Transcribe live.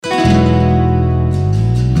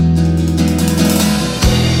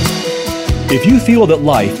If you feel that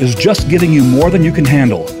life is just giving you more than you can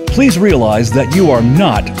handle, please realize that you are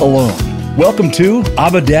not alone. Welcome to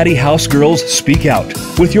Abba Daddy House Girls Speak Out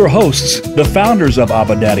with your hosts, the founders of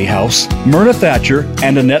Abba Daddy House, Myrna Thatcher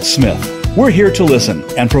and Annette Smith. We're here to listen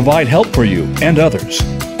and provide help for you and others.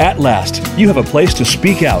 At last, you have a place to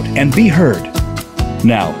speak out and be heard.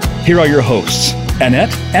 Now, here are your hosts,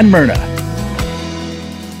 Annette and Myrna.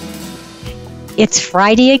 It's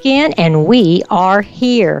Friday again, and we are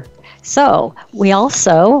here. So, we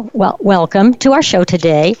also welcome to our show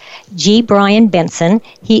today, G. Brian Benson.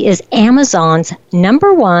 He is Amazon's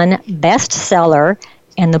 #1 bestseller,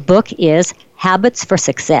 and the book is Habits for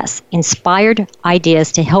Success, Inspired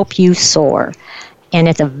Ideas to Help You Soar. And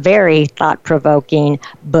it's a very thought-provoking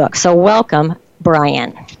book. So, welcome,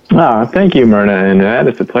 Brian. Oh, thank you, Myrna, and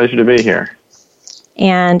it's a pleasure to be here.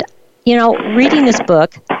 And, reading this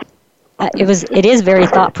book, it is very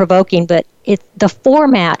thought-provoking, but the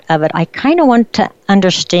format of it, I kind of want to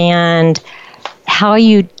understand how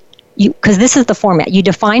you because this is the format. You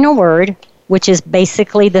define a word, which is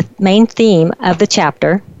basically the main theme of the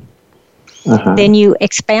chapter. Uh-huh. Then you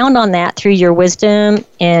expound on that through your wisdom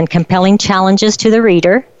and compelling challenges to the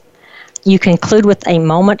reader. You conclude with a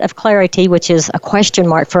moment of clarity, which is a question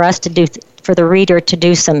mark for us to do, for the reader to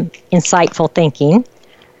do some insightful thinking.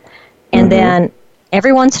 And then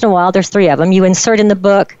every once in a while, there's 3 of them, you insert in the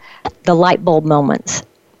book the light bulb moments.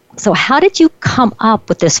 So how did you come up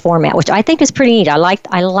with this format, which I think is pretty neat? I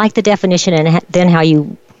like the definition and then how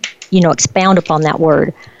you expound upon that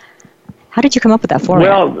word. How did you come up with that format?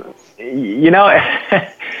 Well,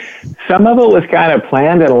 some of it was kind of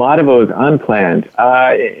planned and a lot of it was unplanned.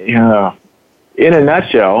 In a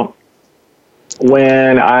nutshell,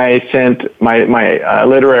 when I sent my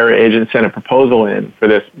literary agent sent a proposal in for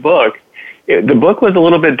this book, the book was a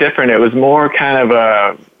little bit different. It was more kind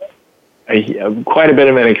of quite a bit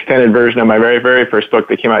of an extended version of my very, very first book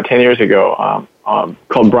that came out 10 years ago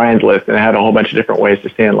called Brian's List, and it had a whole bunch of different ways to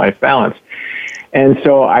stay in life balance. And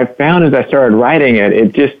so I found as I started writing it,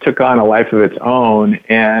 it just took on a life of its own,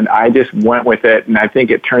 and I just went with it, and I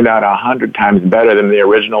think it turned out 100 times better than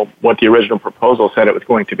what the original proposal said it was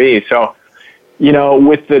going to be. So,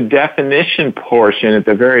 with the definition portion at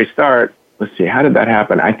the very start, let's see, how did that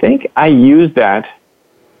happen? I think I used that.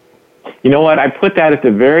 You know what? I put that at the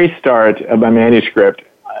very start of my manuscript,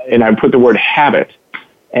 and I put the word habit.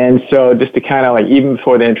 And so just to kind of even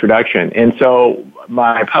before the introduction. And so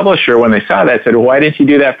my publisher, when they saw that, said, "Why didn't you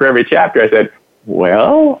do that for every chapter?" I said,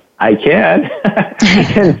 "Well, I can."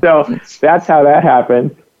 And so that's how that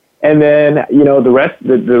happened. And then, the rest of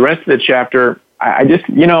the chapter, I just,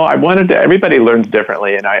 I wanted to, everybody learns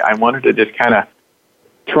differently. And I wanted to just kind of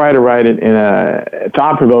try to write it in a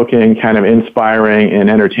thought-provoking, kind of inspiring and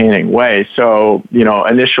entertaining way. So,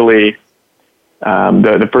 initially,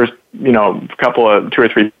 the first, couple of 2 or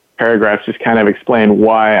 3 paragraphs just kind of explain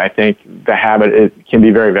why I think the habit can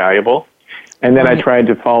be very valuable. And then I tried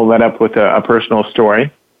to follow that up with a personal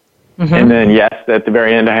story. Mm-hmm. And then, yes, at the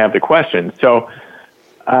very end, I have the question. So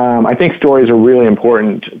I think stories are really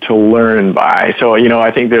important to learn by. So,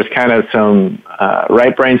 I think there's kind of some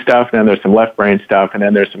right brain stuff, and then there's some left brain stuff, and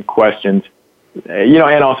then there's some questions,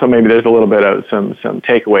 and also maybe there's a little bit of some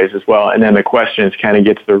takeaways as well. And then the questions kind of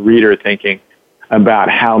gets the reader thinking about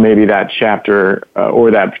how maybe that chapter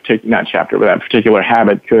or that particular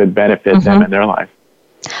habit could benefit them in their life.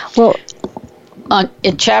 Well,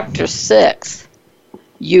 in chapter 6,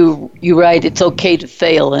 you write it's okay to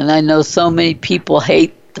fail, and I know so many people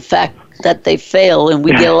hate the fact that they fail, and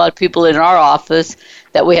we get a lot of people in our office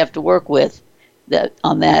that we have to work with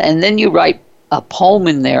on that. And then you write a poem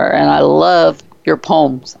in there, and I love your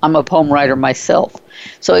poems. I'm a poem writer myself,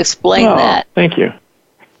 so explain that. Thank you.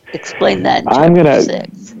 Explain that in chapter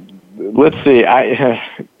 6. Let's see.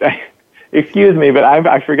 Excuse me, but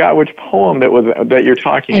I forgot which poem that you're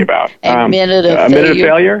talking about. A Minute of Failure. A Minute of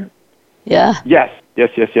Failure? Yeah. Yes.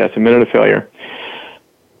 A Minute of Failure.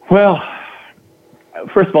 Well,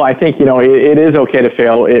 first of all, I think, it is okay to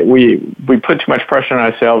fail. We put too much pressure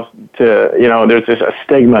on ourselves to, there's a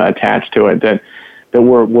stigma attached to it that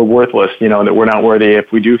we're worthless, that we're not worthy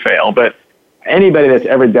if we do fail. But anybody that's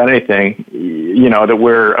ever done anything, that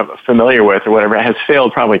we're familiar with or whatever has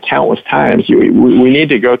failed probably countless times. We need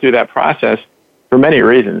to go through that process for many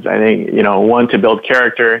reasons. I think, 1, to build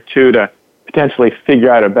character, 2, to potentially figure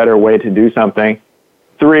out a better way to do something.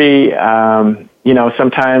 3,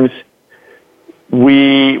 sometimes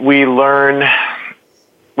we learn,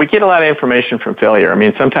 we get a lot of information from failure. I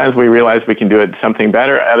mean, sometimes we realize we can do something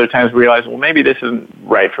better. Other times we realize, well, maybe this isn't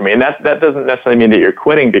right for me. And that doesn't necessarily mean that you're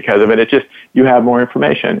quitting because of it. It's just you have more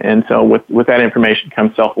information. And so with that information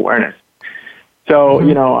comes self-awareness. So,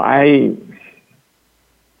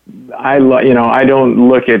 I don't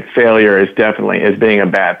look at failure as being a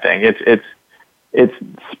bad thing. It's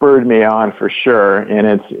spurred me on for sure. And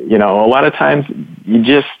it's, a lot of times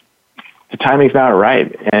the timing's not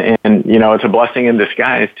right. And it's a blessing in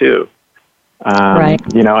disguise too. Right.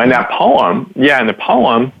 And that poem, in the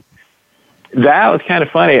poem, that was kind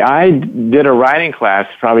of funny. I did a writing class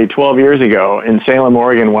probably 12 years ago in Salem,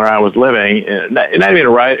 Oregon, where I was living. Not even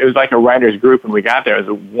it was like a writer's group, and we got there. It was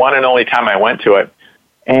the one and only time I went to it.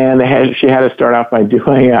 And she had us start off by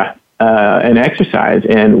doing an exercise,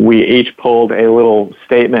 and we each pulled a little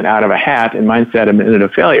statement out of a hat, and mine said "a minute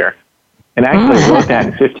of failure." And I actually wrote that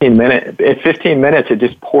in 15 minutes. In 15 minutes, it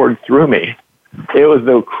just poured through me. It was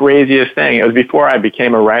the craziest thing. It was before I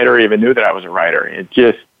became a writer or even knew that I was a writer. It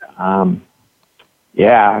just... so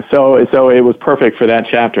it was perfect for that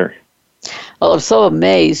chapter. Well, I'm so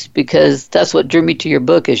amazed because that's what drew me to your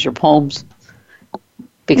book is your poems.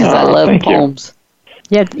 Because I love poems.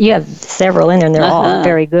 Yeah, you have several in there, and they're all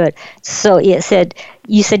very good. So you said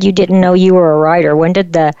you didn't know you were a writer. When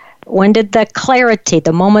did the clarity,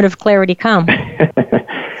 the moment of clarity, come?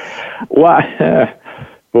 Well,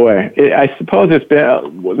 boy, I suppose it's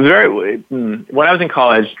been when I was in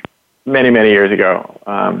college many, many years ago.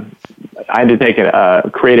 I had to take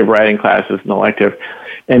a creative writing class as an elective,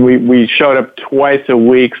 and we showed up twice a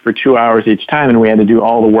week for 2 hours each time, and we had to do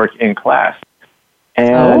all the work in class.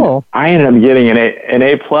 And I ended up getting an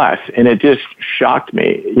A plus, and it just shocked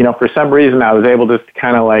me. For some reason, I was able to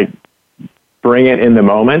kind of like bring it in the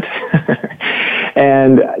moment.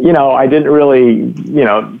 And, I didn't really,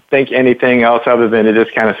 think anything else other than it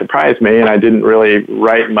just kind of surprised me, and I didn't really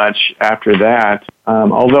write much after that.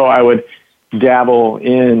 Although I would dabble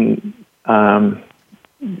in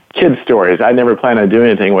kids' stories. I never planned on doing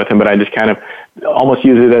anything with them, but I just kind of almost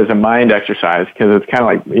use it as a mind exercise because it's kind of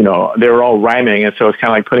like, they were all rhyming, and so it's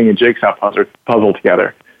kind of like putting a jigsaw puzzle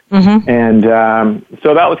together. Mm-hmm. And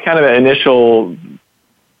so that was kind of the initial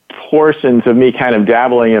portions of me kind of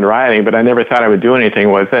dabbling in writing, but I never thought I would do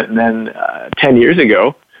anything with it. And then 10 years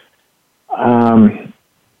ago,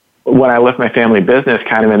 when I left my family business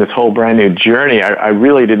kind of in this whole brand new journey, I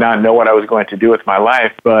really did not know what I was going to do with my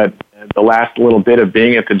life. But the last little bit of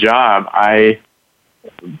being at the job,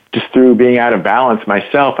 just through being out of balance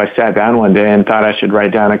myself, I sat down one day and thought I should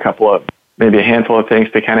write down maybe a handful of things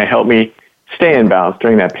to kind of help me stay in balance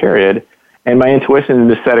during that period. And my intuition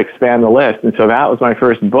just said expand the list. And so that was my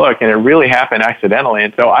first book, and it really happened accidentally.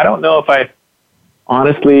 And so I don't know if yes,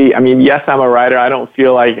 I'm a writer. I don't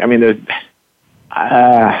feel like, there's,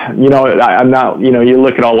 I'm not, you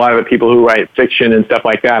look at a lot of the people who write fiction and stuff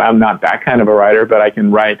like that. I'm not that kind of a writer, but I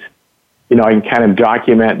can write, I can kind of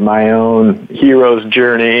document my own hero's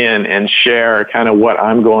journey and share kind of what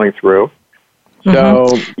I'm going through. Mm-hmm.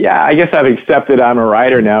 So, yeah, I guess I've accepted I'm a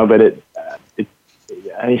writer now, but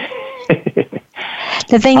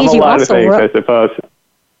the thing is, you also wrote, I suppose.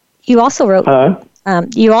 You also wrote, I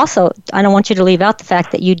don't want you to leave out the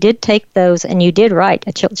fact that you did take those and you did write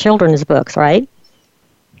children's books, right?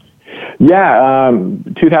 Yeah,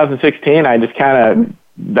 2016, I just kind of,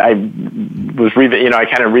 I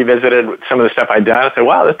kind of revisited some of the stuff I'd done. I said,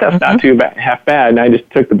 wow, this stuff's not too half bad. And I just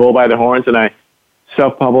took the bull by the horns and I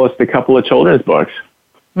self-published a couple of children's books.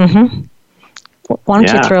 Mm-hmm. Why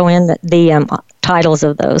don't you throw in the titles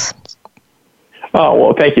of those? Oh,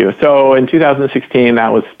 well, thank you. So in 2016, that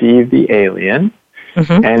was Steve the Alien.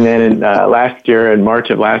 Mm-hmm. And then in March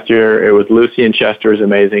of last year, it was Lucy and Chester's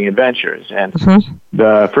Amazing Adventures. And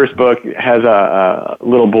the first book has a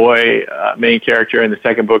little boy main character, and the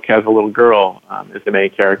second book has a little girl as the main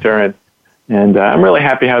character. And I'm really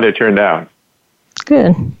happy how they turned out.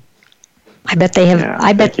 Good. I bet they have. Yeah,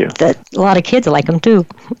 I bet that a lot of kids like them too.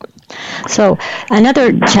 So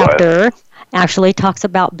another chapter actually talks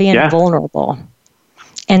about being vulnerable,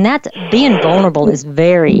 and that being vulnerable is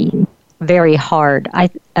very, very hard.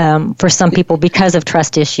 For some people because of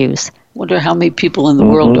trust issues. Wonder how many people in the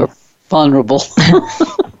world are vulnerable.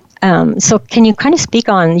 So can you kind of speak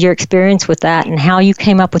on your experience with that and how you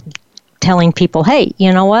came up with telling people, hey,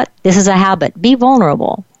 you know what? This is a habit. Be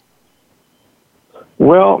vulnerable.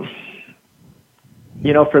 Well,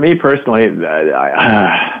 for me personally,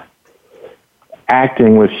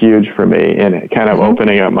 acting was huge for me, and kind of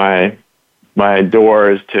opening up my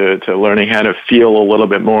doors to learning how to feel a little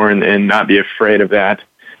bit more and not be afraid of that.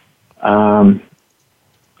 I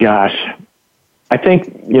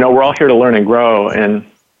think, we're all here to learn and grow, and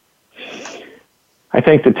I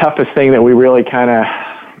think the toughest thing that we really kind of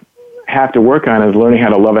have to work on is learning how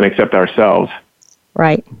to love and accept ourselves.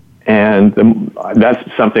 Right. And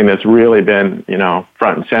that's something that's really been,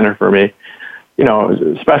 front and center for me,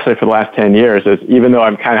 especially for the last 10 years, is even though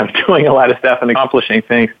I'm kind of doing a lot of stuff and accomplishing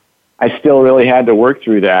things, I still really had to work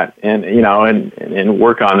through that and, and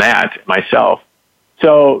work on that myself.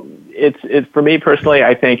 So it's for me personally,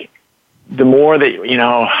 I think the more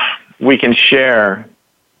that, we can share,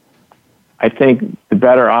 I think the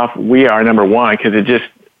better off we are, number one, because it just,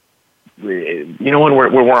 when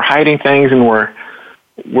we're hiding things and we're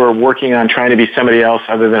working on trying to be somebody else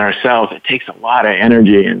other than ourselves, it takes a lot of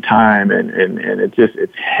energy and time, and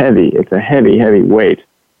it's heavy. It's a heavy, heavy weight.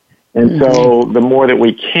 And so the more that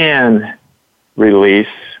we can release,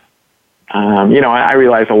 I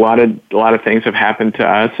realize a lot of things have happened to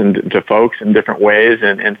us and to folks in different ways,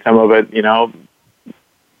 and some of it,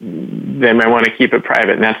 they may want to keep it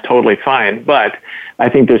private, and that's totally fine. But I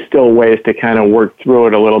think there's still ways to kind of work through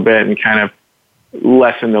it a little bit and kind of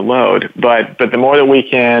lessen the load. But the more that we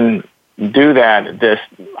can do that,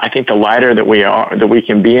 I think the lighter that we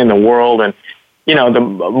can be in the world, and the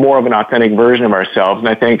more of an authentic version of ourselves. And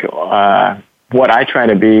I think what I try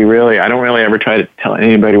to be, really, I don't really ever try to tell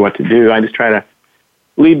anybody what to do. I just try to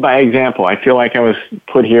lead by example. I feel like I was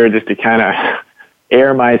put here just to kind of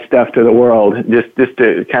air my stuff to the world, just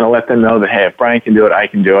to kind of let them know that, hey, if Brian can do it, I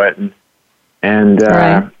can do it. And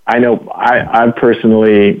right. I know I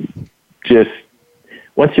personally just,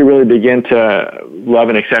 once you really begin to love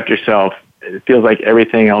and accept yourself, it feels like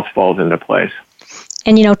everything else falls into place.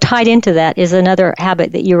 And, tied into that is another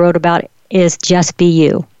habit that you wrote about, is just be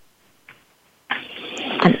you.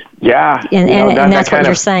 Yeah. And that's what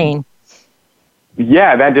you're saying.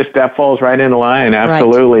 Yeah, that falls right in line.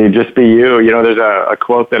 Absolutely. Right. Just be you. There's a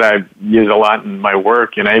quote that I use a lot in my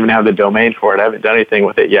work, and I even have the domain for it. I haven't done anything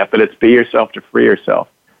with it yet, but it's be yourself to free yourself.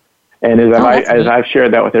 And as I've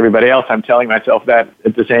shared that with everybody else, I'm telling myself that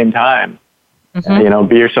at the same time. Mm-hmm.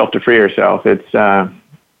 Be yourself to free yourself.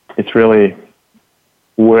 It's really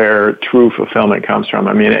where true fulfillment comes from.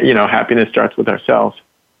 I mean, happiness starts with ourselves.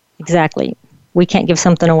 Exactly. We can't give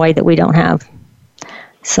something away that we don't have.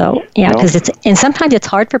 So, yeah, because and sometimes it's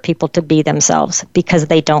hard for people to be themselves because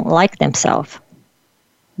they don't like themselves.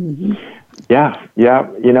 Mm-hmm. Yeah.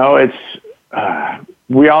 It's,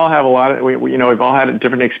 we all have a lot of, we've all had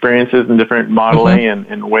different experiences and different modeling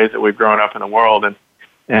and ways that we've grown up in the world.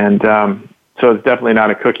 And so it's definitely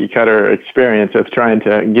not a cookie cutter experience of trying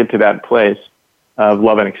to get to that place of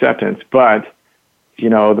love and acceptance. But, the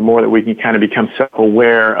more that we can kind of become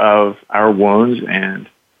self-aware of our wounds and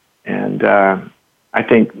I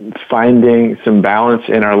think finding some balance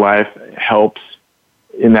in our life helps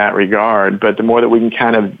in that regard. But the more that we can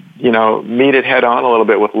kind of, meet it head on a little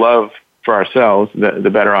bit with love for ourselves, the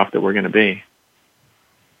better off that we're going to be.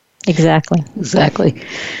 Exactly.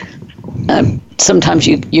 Sometimes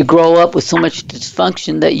you grow up with so much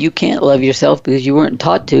dysfunction that you can't love yourself because you weren't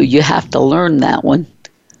taught to. You have to learn that one.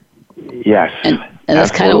 Yes. And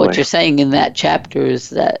that's kind of what you're saying in that chapter,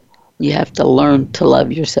 is that you have to learn to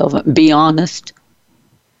love yourself. Be honest.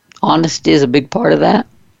 Honesty is a big part of that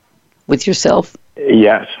with yourself.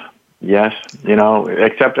 Yes.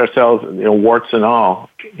 Accept ourselves, warts and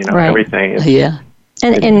all, right. Everything.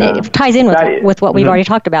 And it ties in with what we've already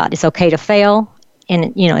talked about. It's okay to fail,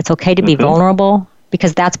 and, it's okay to be vulnerable,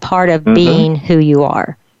 because that's part of being who you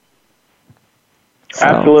are. So.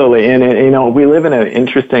 Absolutely. And, we live in an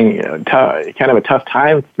interesting, kind of a tough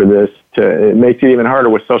time for this. It makes it even harder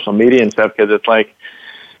with social media and stuff, because it's like,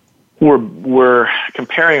 we're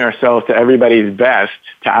comparing ourselves to everybody's best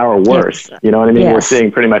to our worst. Yes. You know what I mean? Yes. We're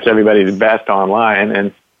seeing pretty much everybody's best online,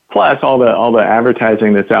 and plus all the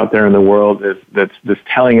advertising that's out there in the world that's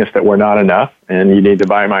telling us that we're not enough, and you need to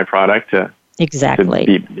buy my product to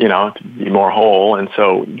be more whole. And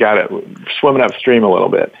so got to swimming upstream a little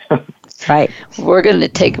bit. Right. We're going to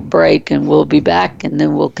take a break, and we'll be back, and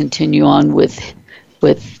then we'll continue on with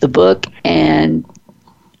the book and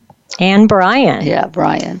Brian. Yeah,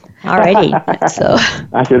 Brian. Alrighty. So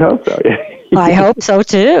I should hope so. Yeah. I hope so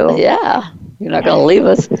too. Yeah. You're not going to leave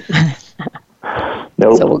us.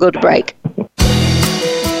 Nope. So we'll go to break.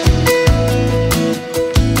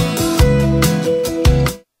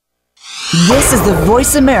 This is the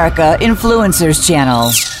Voice America Influencers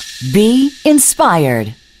Channel. Be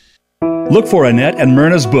inspired. Look for Annette and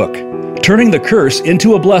Myrna's book, Turning the Curse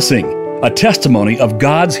into a Blessing, a testimony of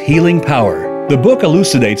God's healing power. The book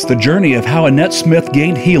elucidates the journey of how Annette Smith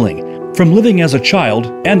gained healing from living as a child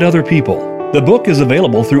and other people. The book is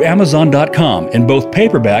available through Amazon.com in both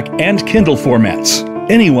paperback and Kindle formats.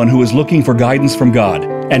 Anyone who is looking for guidance from God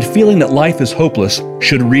and feeling that life is hopeless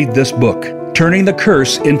should read this book, Turning the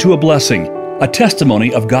Curse into a Blessing, a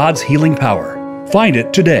testimony of God's healing power. Find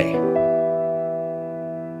it today.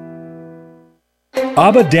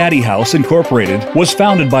 Abba Daddy House Incorporated was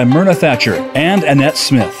founded by Myrna Thatcher and Annette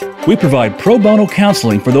Smith. We provide pro bono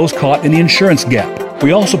counseling for those caught in the insurance gap.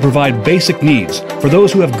 We also provide basic needs for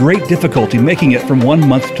those who have great difficulty making it from one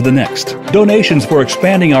month to the next. Donations for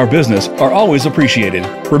expanding our business are always appreciated.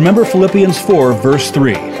 Remember Philippians 4, verse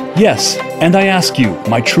 3. Yes, and I ask you,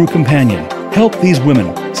 my true companion, help these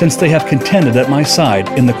women, since they have contended at my side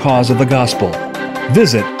in the cause of the gospel.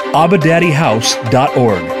 Visit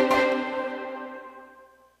abadaddyhouse.org.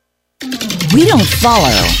 We don't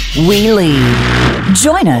follow, we lead.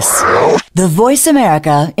 Join us, the Voice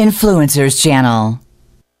America Influencers Channel.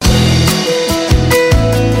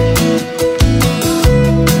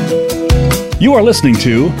 You are listening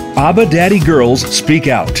to Abba Daddy Girls Speak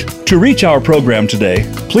Out. To reach our program today,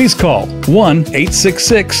 please call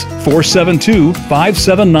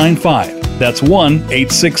 1-866-472-5795. That's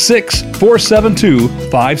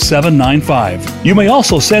 1-866-472-5795. You may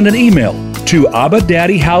also send an email to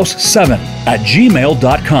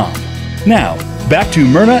abadaddyhouse7@gmail.com. Now, back to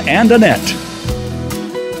Myrna and Annette.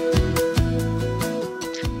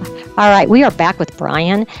 All right, we are back with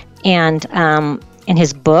Brian, and in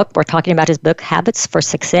his book, we're talking about his book, Habits for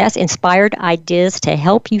Success, Inspired Ideas to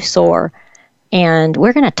Help You Soar. And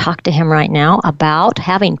we're going to talk to him right now about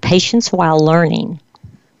having patience while learning.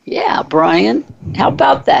 Yeah, Brian, how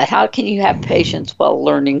about that? How can you have patience while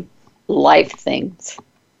learning life things?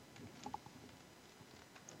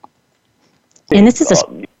 And this is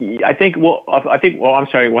I'm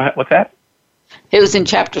sorry, what's that? It was in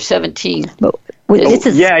chapter 17.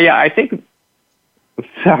 I think,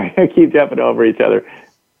 sorry, I keep jumping over each other.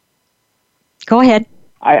 Go ahead.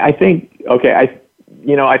 I think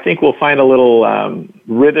we'll find a little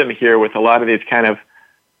rhythm here with a lot of these kind of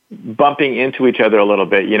bumping into each other a little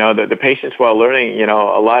bit. The patience while learning,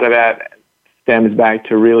 a lot of that stems back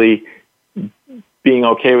to really being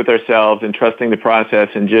okay with ourselves and trusting the process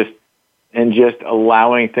and just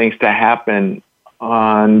allowing things to happen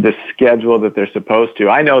on the schedule that they're supposed to.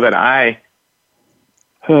 I know that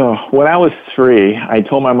when I was 3, I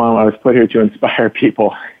told my mom I was put here to inspire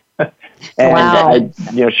people. And wow.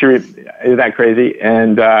 isn't that crazy?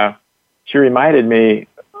 And she reminded me,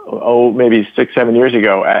 maybe 6-7 years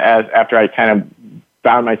ago, after I kind of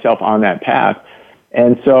found myself on that path.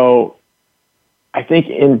 And so I think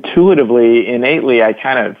intuitively, innately, I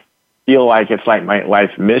kind of feel like it's like my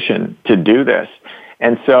life mission to do this.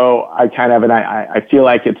 And so I feel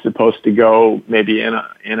like it's supposed to go maybe in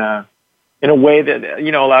a way that,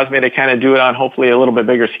 allows me to kind of do it on hopefully a little bit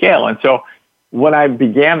bigger scale. And so when I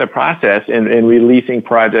began the process in releasing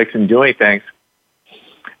projects and doing things,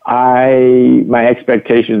 my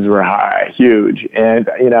expectations were huge. And,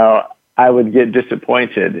 I would get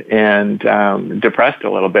disappointed and depressed a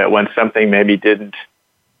little bit when something maybe didn't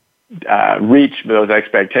reach those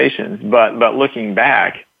expectations. But looking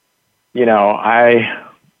back,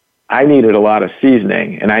 I needed a lot of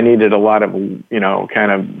seasoning, and I needed a lot of,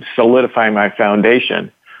 kind of solidifying my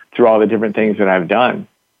foundation through all the different things that I've done.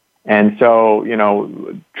 And so,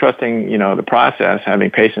 trusting, the process,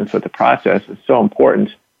 having patience with the process is so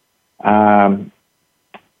important.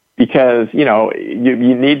 Because, you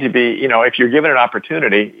need to be, if you're given an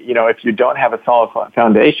opportunity, if you don't have a solid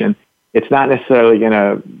foundation, it's not necessarily going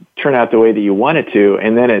to turn out the way that you want it to.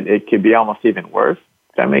 And then it could be almost even worse.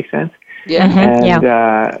 Does that make sense?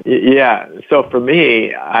 Yeah. And, so for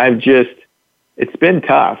me, it's been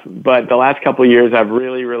tough, but the last couple of years I've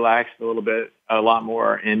really relaxed a lot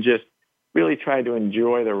more, and just really tried to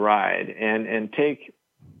enjoy the ride and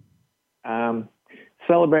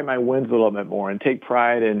celebrate my wins a little bit more, and take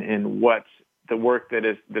pride in what's the work that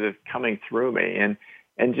is coming through me,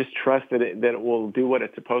 and just trust that it will do what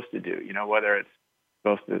it's supposed to do, whether it's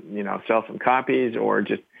supposed to, sell some copies or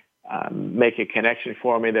just make a connection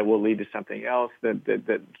for me that will lead to something else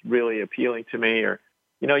that's really appealing to me, or,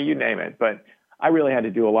 you name it. But I really had to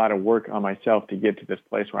do a lot of work on myself to get to this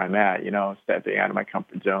place where I'm at, stepping out of my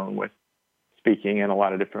comfort zone with speaking in a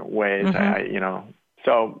lot of different ways. Mm-hmm.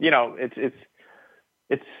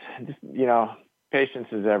 It's just, patience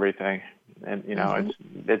is everything. And,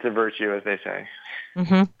 it's a virtue, as they say.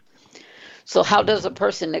 Mm-hmm. So how does a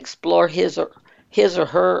person explore his or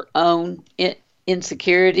her own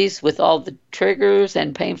insecurities with all the triggers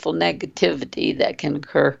and painful negativity that can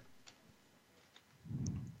occur?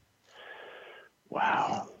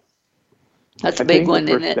 Wow. That's a big one,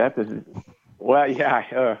 isn't it?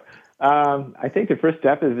 I think the first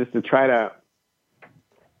step is just to try to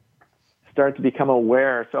start to become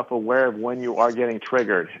self-aware of when you are getting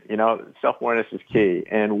triggered. Self-awareness is key.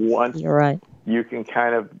 And once You're right. you can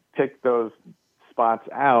kind of pick those spots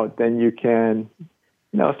out, then you can,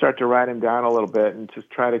 start to write them down a little bit and just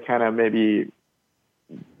try to kind of maybe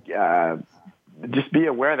just be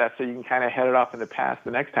aware of that, so you can kind of head it off in the past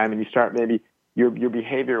the next time, and you start maybe your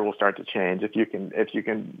behavior will start to change if you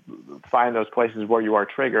can find those places where you are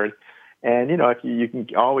triggered. And, if you can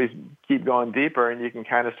always keep going deeper, and you can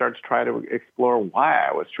kind of start to try to explore why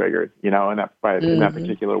I was triggered, in that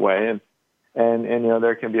particular way. And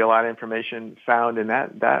there can be a lot of information found in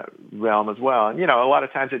that realm as well. And, a lot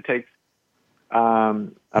of times it takes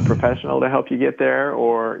a professional to help you get there,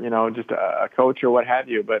 or, just a coach or what have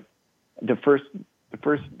you. But the first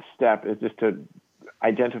step is just to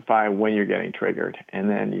identify when you're getting triggered,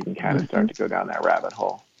 and then you can kind of start to go down that rabbit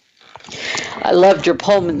hole. I loved your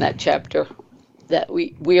poem in that chapter, that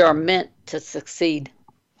we are meant to succeed.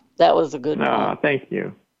 That was a good poem. Thank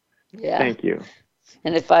you. Yeah. Thank you.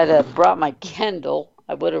 And if I'd have brought my Kindle,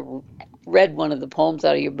 I would have read one of the poems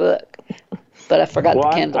out of your book. But I forgot the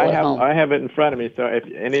Kindle at home. I have it in front of me, so if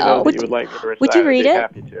any of those that you would like me to recite, would you read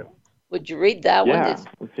I'd be it? happy to. Would you read that one? Yeah.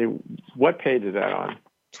 Let's see. What page is that on?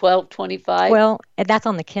 1225. Well, that's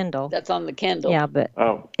on the Kindle. That's on the Kindle. Yeah, but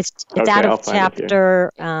it's okay, out I'll of chapter.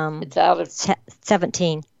 It's out of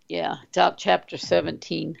 17. Yeah, it's out chapter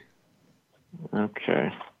 17.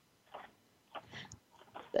 Okay.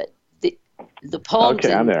 But the poems.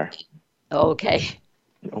 Okay, I'm there. Okay.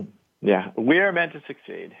 Yeah, we are meant to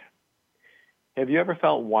succeed. Have you ever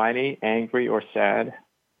felt whiny, angry, or sad,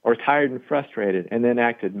 or tired and frustrated, and then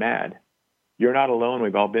acted mad? You're not alone.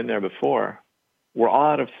 We've all been there before. We're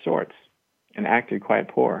all out of sorts and acted quite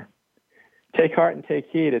poor. Take heart and take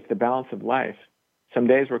heed. It's the balance of life. Some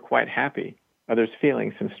days we're quite happy, others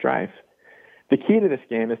feeling some strife. The key to this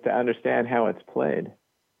game is to understand how it's played.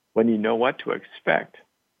 When you know what to expect,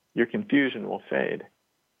 your confusion will fade.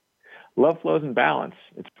 Love flows in balance.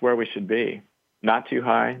 It's where we should be. Not too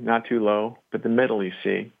high, not too low, but the middle, you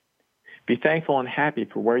see. Be thankful and happy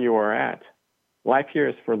for where you are at. Life here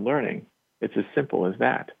is for learning. It's as simple as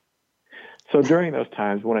that. So during those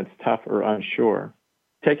times when it's tough or unsure,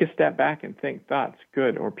 take a step back and think thoughts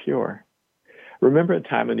good or pure. Remember a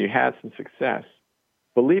time when you had some success.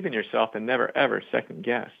 Believe in yourself and never ever second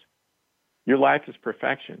guess. Your life is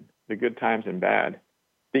perfection, the good times and bad,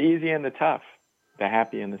 the easy and the tough, the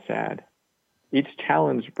happy and the sad. Each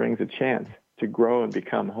challenge brings a chance to grow and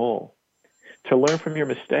become whole, to learn from your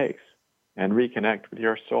mistakes and reconnect with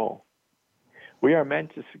your soul. We are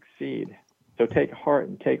meant to succeed, so take heart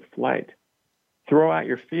and take flight. Throw out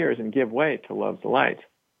your fears and give way to love's light.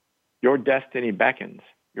 Your destiny beckons,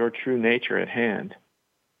 your true nature at hand.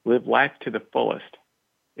 Live life to the fullest.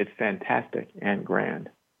 It's fantastic and grand.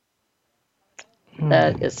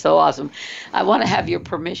 That is so awesome. I want to have your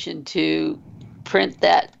permission to print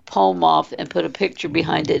that poem off and put a picture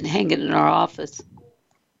behind it and hang it in our office.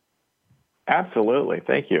 Absolutely.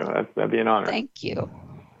 Thank you. That'd be an honor. Thank you.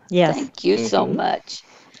 Yes. Thank you so much.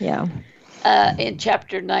 Yeah. In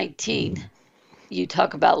chapter 19, you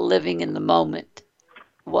talk about living in the moment.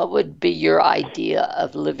 What would be your idea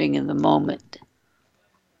of living in the moment?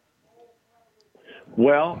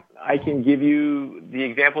 Well, I can give you the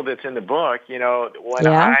example that's in the book. When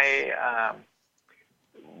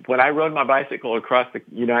I rode my bicycle across the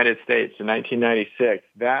United States in 1996,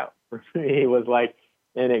 that for me was like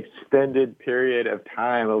an extended period of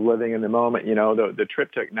time of living in the moment. The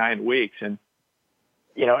trip took 9 weeks, and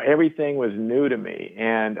everything was new to me,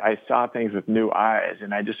 and I saw things with new eyes,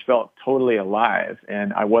 and I just felt totally alive,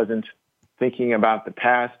 and I wasn't thinking about the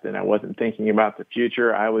past, and I wasn't thinking about the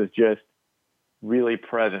future. I was just really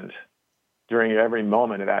present during every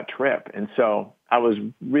moment of that trip. And so I was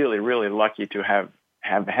really, really lucky to have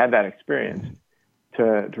had that experience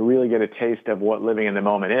to really get a taste of what living in the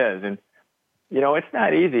moment is. And, it's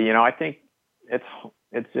not easy. I think it's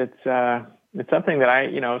something that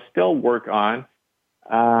I, still work on.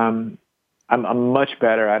 I'm much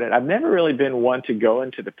better at it. I've never really been one to go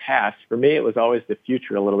into the past. For me, it was always the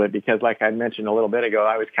future a little bit, because like I mentioned a little bit ago,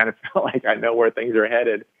 I always kind of felt like I know where things are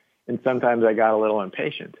headed. And sometimes I got a little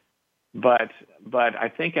impatient. But I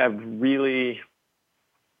think I've really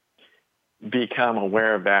become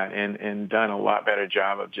aware of that and done a lot better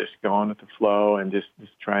job of just going with the flow and just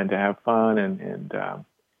trying to have fun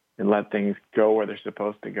and let things go where they're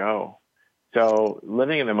supposed to go. So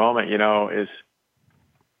living in the moment, is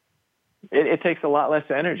it takes a lot less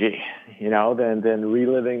energy, than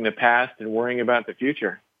reliving the past and worrying about the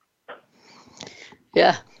future.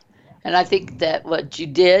 Yeah. And I think that what you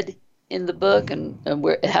did in the book and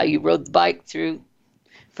how you rode the bike through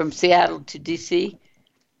from Seattle to D.C.,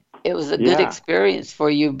 it was a good experience for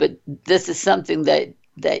you. But this is something that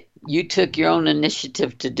you took your own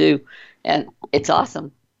initiative to do. And it's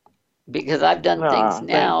awesome, because I've done things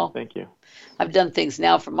now. Thank you. I've done things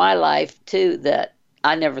now for my life, too, that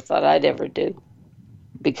I never thought I'd ever do.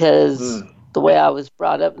 Because the way I was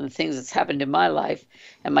brought up and the things that's happened in my life.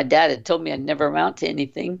 And my dad had told me I'd never amount to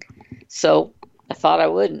anything. So I thought I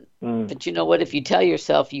wouldn't. But you know what? If you tell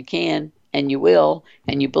yourself you can and you will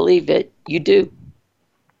and you believe it, you do.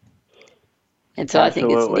 And so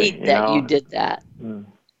Absolutely. I think it's neat that you did that.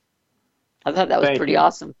 I thought that was pretty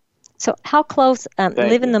awesome. So how close,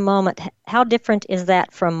 live in you. the moment, how different is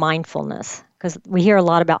that from mindfulness? Because we hear a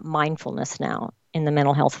lot about mindfulness now in the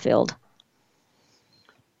mental health field.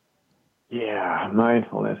 Yeah,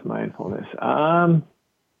 mindfulness.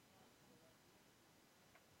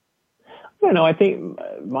 You know, I think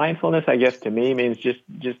mindfulness, I guess, to me means just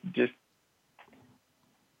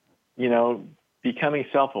you know, becoming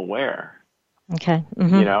self-aware. Okay.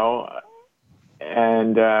 You know,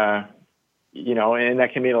 and you know, and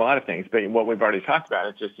that can mean a lot of things. But what we've already talked about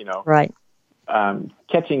is just, you know, right.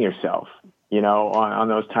 Catching yourself, you know, on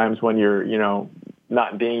those times when you're, you know,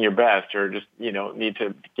 not being your best, or just, you know, need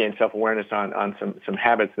to gain self-awareness on some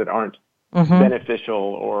habits that aren't beneficial,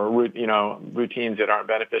 or, you know, routines that aren't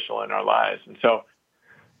beneficial in our lives. And so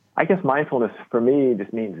I guess mindfulness for me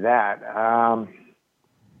just means that,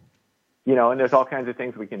 you know, and there's all kinds of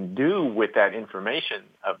things we can do with that information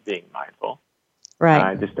of being mindful.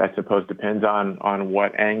 Right. Just, I suppose, depends on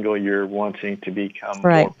what angle you're wanting to become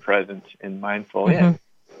more present and mindful in.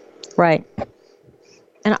 Right.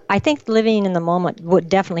 And I think living in the moment would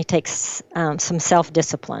definitely take some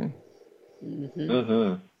self-discipline.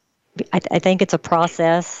 I think it's a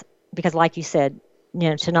process because, like you said, you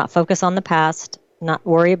know, to not focus on the past, not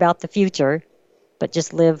worry about the future, but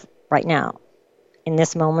just live right now in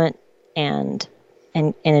this moment and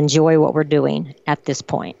enjoy what we're doing at this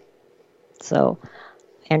point. So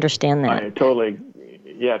I understand that. I totally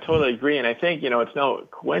agree. And I think, you know, it's no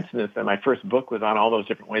coincidence that my first book was on all those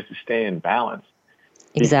different ways to stay in balance.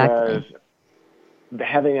 Exactly. Because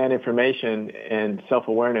having that information and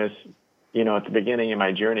self-awareness, you know, at the beginning of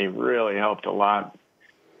my journey really helped a lot.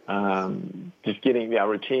 Just getting that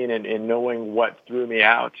routine and knowing what threw me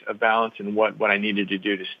out of balance and what I needed to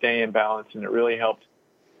do to stay in balance. And it really helped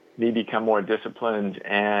me become more disciplined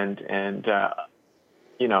and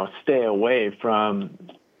you know, stay away from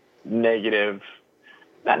negative,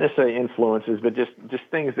 not necessarily influences, but just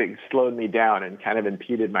things that slowed me down and kind of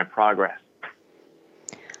impeded my progress.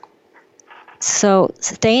 So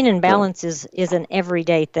staying in balance is an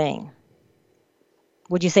everyday thing.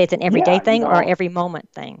 Would you say it's an everyday thing or every moment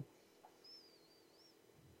thing?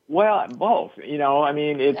 Well, both. You know, I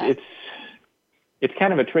mean, it's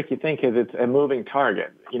kind of a tricky thing because it's a moving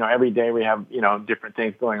target. You know, every day we have, you know, different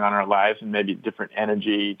things going on in our lives and maybe different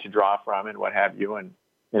energy to draw from and what have you, and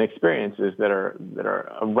experiences that are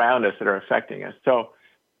around us that are affecting us. So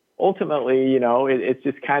ultimately, you know, it's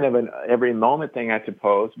just kind of an every moment thing, I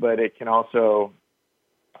suppose, but it can also,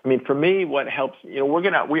 I mean, for me, what helps, you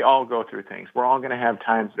know, we all go through things. We're all going to have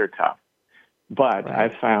times that are tough. But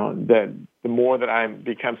I've found that the more that I have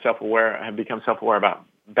become self-aware about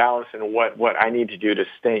balance and what I need to do to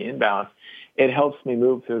stay in balance, it helps me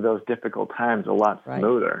move through those difficult times a lot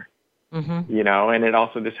smoother. You know, and it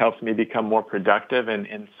also just helps me become more productive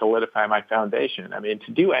and solidify my foundation. I mean,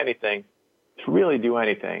 to really do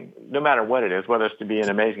anything, no matter what it is, whether it's to be an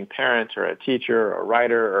amazing parent or a teacher or a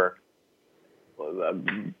writer or a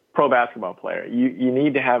pro basketball player, you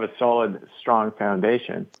need to have a solid, strong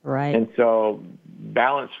foundation. Right. And so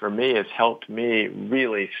balance for me has helped me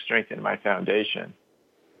really strengthen my foundation.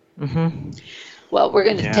 Well, we're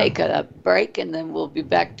going to take a break, and then we'll be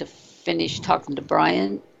back to finish talking to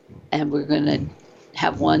Brian, and we're going to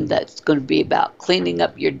have one that's going to be about cleaning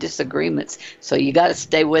up your disagreements. So you got to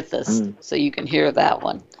stay with us so you can hear that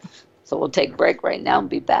one. So we'll take a break right now and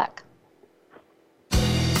be back.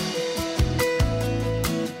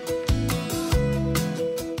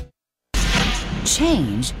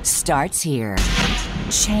 Change starts here.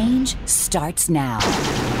 Change starts now.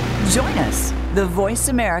 Join us, the Voice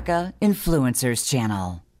America Influencers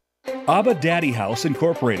Channel. Abba Daddy House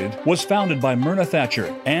Incorporated was founded by Myrna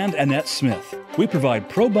Thatcher and Annette Smith. We provide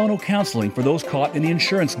pro bono counseling for those caught in the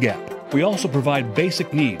insurance gap. We also provide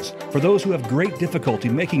basic needs for those who have great difficulty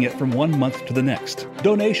making it from one month to the next.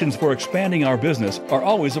 Donations for expanding our business are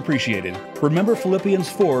always appreciated. Remember Philippians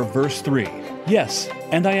 4, verse 3. Yes,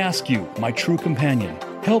 and I ask you, my true companion,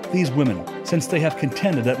 help these women, since they have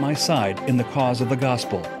contended at my side in the cause of the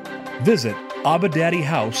gospel. Visit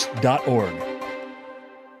AbbaDaddyHouse.org.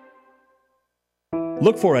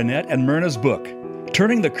 Look for Annette and Myrna's book,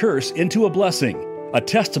 Turning the Curse into a Blessing, a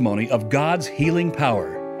testimony of God's healing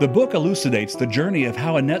power. The book elucidates the journey of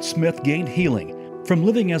how Annette Smith gained healing from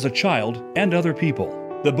living as a child and other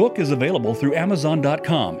people. The book is available through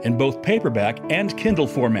Amazon.com in both paperback and Kindle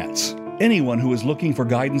formats. Anyone who is looking for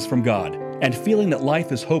guidance from God and feeling that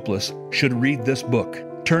life is hopeless should read this book,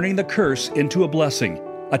 Turning the Curse into a Blessing,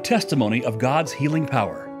 a testimony of God's healing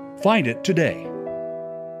power. Find it today.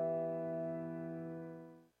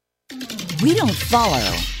 We don't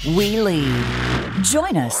follow, we lead.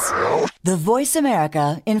 Join us, the Voice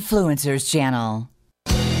America Influencers Channel.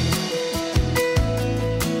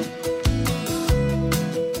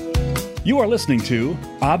 You are listening to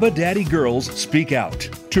Abba Daddy Girls Speak Out.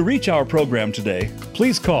 To reach our program today,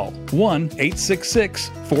 please call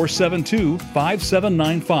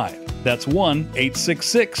 1-866-472-5795. That's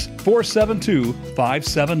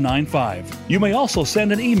 1-866-472-5795. You may also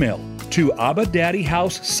send an email to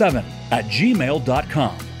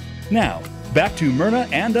abadaddyhouse7@gmail.com. Now, back to Myrna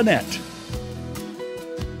and Annette.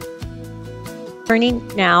 Turning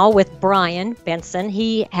now with Brian Benson.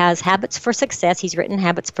 He has Habits for Success. He's written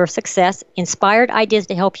Habits for Success, Inspired Ideas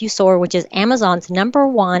to Help You Soar, which is Amazon's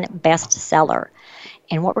 #1 bestseller.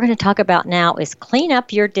 And what we're going to talk about now is clean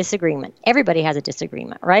up your disagreement. Everybody has a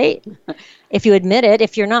disagreement, right? If you admit it,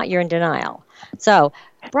 if you're not, you're in denial. So,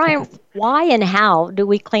 Brian, why and how do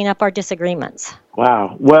we clean up our disagreements?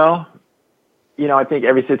 Wow. Well, I think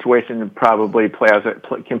every situation probably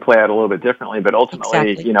can play out a little bit differently, but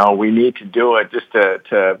ultimately, Exactly. We need to do it just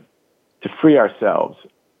to free ourselves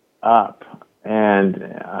up. And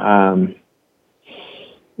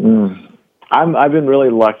I've been really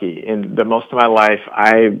lucky in the most of my life.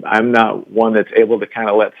 I'm not one that's able to kind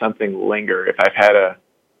of let something linger if I've had a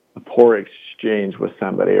poor exchange with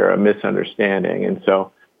somebody or a misunderstanding. And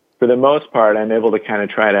so for the most part, I'm able to kind of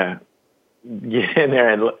try to get in there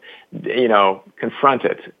and, confront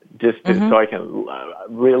it just so I can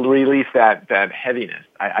release that heaviness.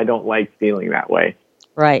 I don't like feeling that way.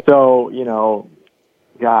 Right. So,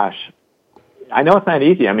 gosh, I know it's not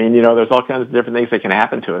easy. I mean, there's all kinds of different things that can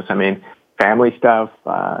happen to us. I mean, family stuff,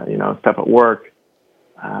 stuff at work.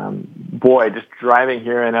 Just driving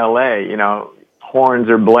here in LA, horns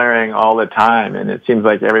are blaring all the time, and it seems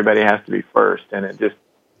like everybody has to be first, and there's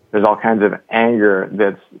all kinds of anger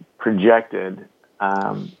that's projected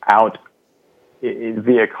out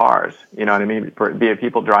via cars, you know what I mean, via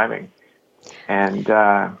people driving. And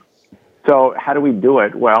so how do we do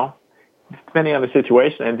it? Well, depending on the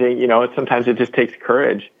situation, and sometimes it just takes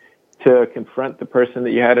courage to confront the person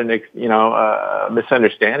that you had a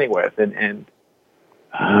misunderstanding with, and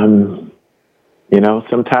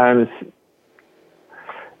sometimes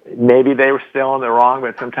maybe they were still in the wrong,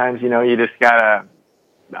 but sometimes you just gotta.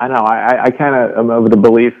 I don't know. I kind of am of the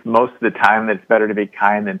belief most of the time that it's better to be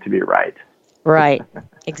kind than to be right. Right.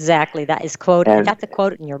 Exactly. That is quoted. I got the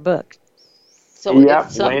quote in your book. So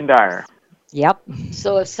Wayne Dyer. Yep.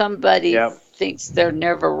 So if somebody thinks they're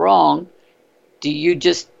never wrong, do you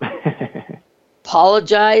just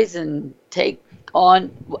apologize and take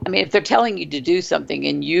on? I mean, if they're telling you to do something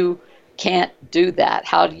and you can't do that,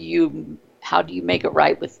 how do you make it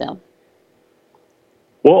right with them?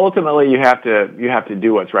 Well, ultimately, you have to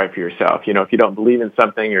do what's right for yourself. If you don't believe in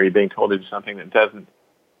something, or you're being told to do something that doesn't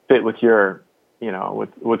fit with your,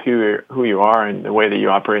 with who you are and the way that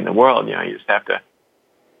you operate in the world, you just have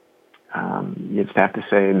to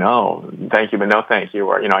say no, thank you, but no thank you,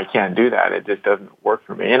 or I can't do that. It just doesn't work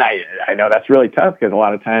for me. And I know that's really tough because a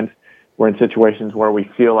lot of times we're in situations where we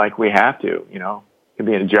feel like we have to. Could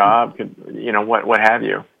be in a job, what have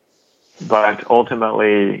you. But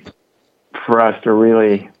ultimately, for us to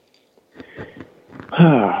really,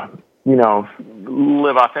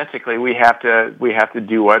 live authentically, we have to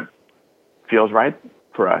do what feels right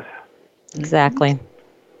for us. Exactly.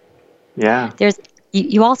 Yeah.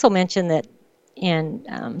 You also mentioned that in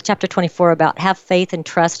chapter 24 about have faith and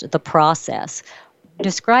trust the process.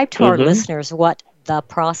 Describe to our listeners what the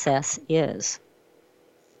process is.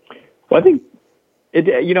 Well, I think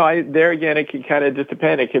there again, it can kind of just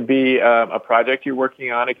depend. It could be a project you're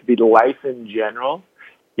working on. It could be life in general.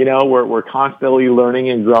 We're constantly learning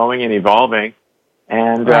and growing and evolving.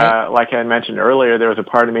 And like I mentioned earlier, there was a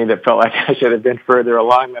part of me that felt like I should have been further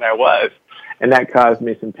along than I was, and that caused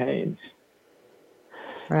me some pain.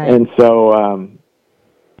 Right. And so,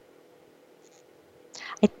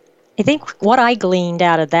 I think what I gleaned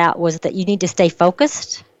out of that was that you need to stay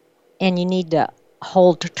focused, and you need to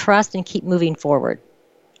hold trust and keep moving forward.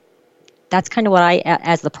 That's kind of what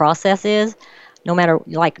as the process is. No matter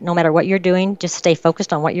what you're doing, just stay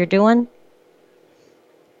focused on what you're doing,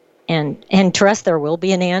 and trust there will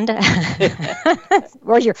be an end.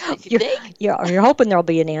 Or you're hoping there'll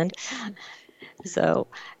be an end. So,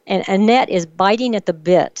 and Annette is biting at the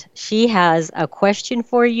bit. She has a question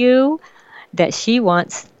for you that she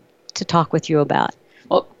wants to talk with you about.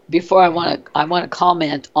 Well, before I want to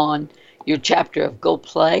comment on your chapter of Go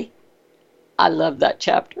Play. I love that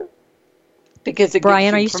chapter. Because it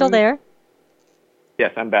Brian, gives are you still there?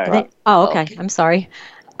 Yes, I'm back. Okay. Okay. I'm sorry.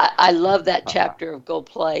 I love that chapter of Go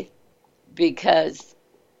Play because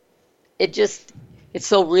it's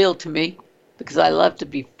so real to me because I love to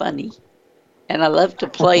be funny and I love to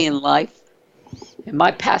play in life. And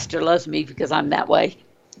my pastor loves me because I'm that way.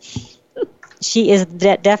 She is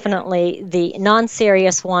definitely the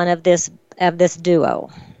non-serious one of this duo,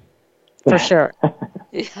 for sure.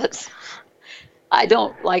 Yes. I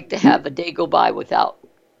don't like to have a day go by without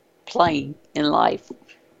playing in life.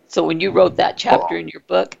 So when you wrote that chapter in your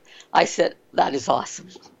book, I said, that is awesome.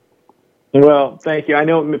 Well, thank you. I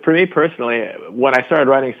know for me personally, when I started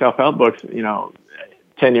writing self-help books,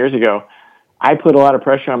 10 years ago, I put a lot of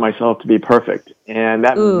pressure on myself to be perfect, and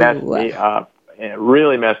that messed me up. It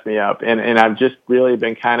really messed me up, and I've just really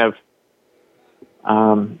been kind of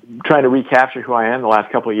trying to recapture who I am the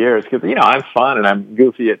last couple of years because I'm fun and I'm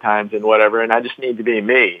goofy at times and whatever, and I just need to be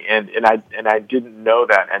me, and I didn't know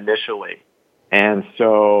that initially, and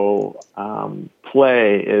so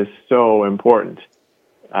play is so important.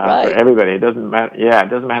 Right. For everybody. It doesn't matter. Yeah, it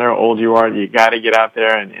doesn't matter how old you are. You got to get out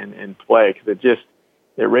there and play because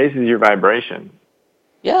it raises your vibration.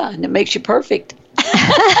 Yeah, and it makes you perfect.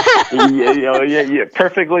 Yeah.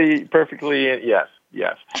 Perfectly. Yes.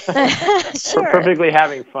 Sure. Perfectly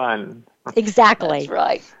having fun. Exactly. That's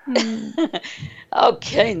right.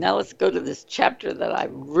 Okay, now let's go to this chapter that I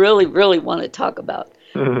really, really want to talk about.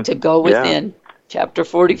 To go within, chapter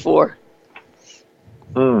 44.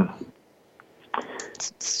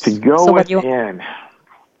 To go within.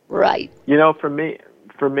 Right. For me,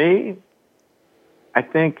 I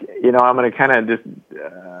think, I'm going to kind of just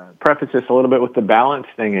preface this a little bit with the balance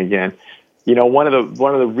thing again. One of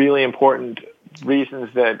the really important reasons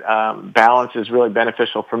that balance is really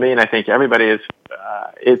beneficial for me, and I think everybody is,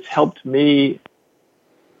 it's helped me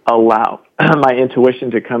allow my intuition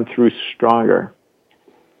to come through stronger.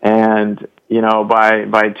 And,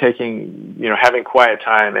 by taking, having quiet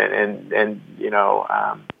time and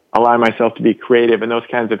allowing myself to be creative and those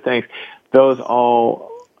kinds of things, those all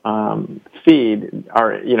feed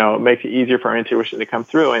our, makes it easier for our intuition to come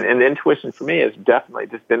through. And intuition for me has definitely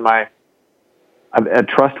just been a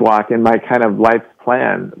trust walk in my kind of life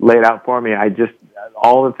plan laid out for me.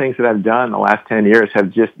 All the things that I've done the last 10 years have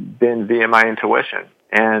just been via my intuition.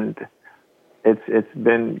 And it's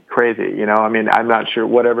been crazy, I'm not sure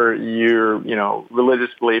whatever your,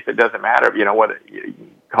 religious belief, it doesn't matter, what you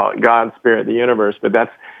call it, God, spirit, the universe, but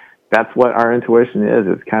that's what our intuition is.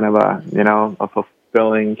 It's kind of a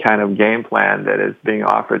fulfilling kind of game plan that is being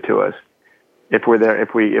offered to us if we're there,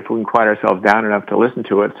 if we can quiet ourselves down enough to listen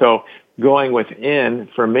to it. So going within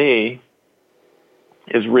for me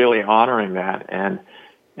is really honoring that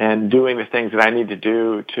and doing the things that I need to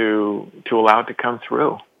do to allow it to come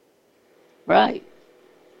through. Right.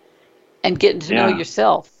 And getting to know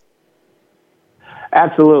yourself.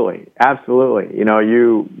 Absolutely. Yes.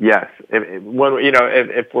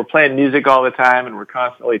 If we're playing music all the time and we're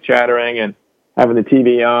constantly chattering and having the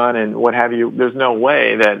TV on and what have you, there's no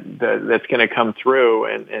way that's going to come through.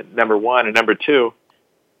 And number one, and number two,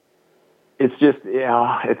 it's just,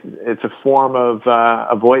 it's a form of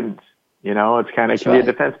avoidance. It's kind of can be a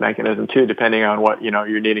defense mechanism too, depending on what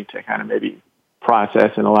you're needing to kind of maybe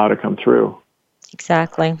process and allow to come through.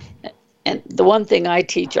 Exactly. And the one thing I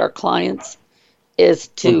teach our clients is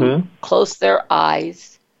to close their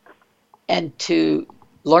eyes and to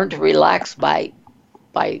learn to relax by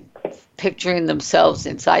picturing themselves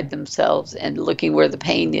inside themselves and looking where the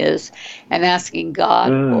pain is and asking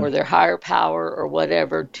God or their higher power or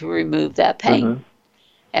whatever to remove that pain.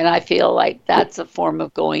 And I feel like that's a form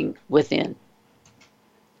of going within.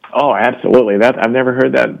 Oh, absolutely. I've never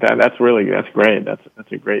heard that. That's great. That's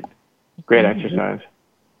a great exercise.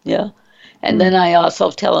 Yeah. And then I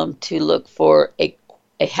also tell them to look for a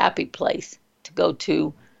happy place to go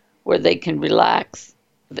to where they can relax,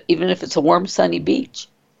 even if it's a warm, sunny beach,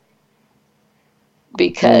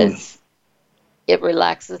 because it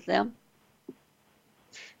relaxes them.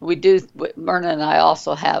 Myrna and I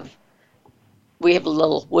also we have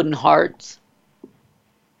little wooden hearts,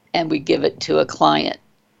 and we give it to a client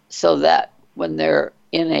so that when they're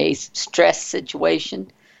in a stress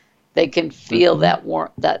situation, they can feel that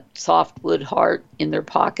soft wood heart in their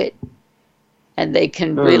pocket, and they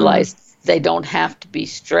can realize they don't have to be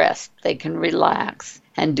stressed. They can relax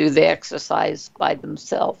and do the exercise by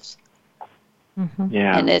themselves.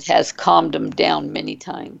 Yeah. And it has calmed them down many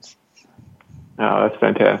times. Oh, that's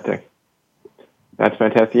fantastic. That's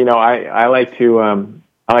fantastic. I like to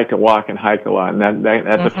walk and hike a lot, and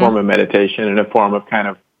that's a form of meditation and a form of kind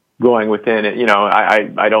of going within it.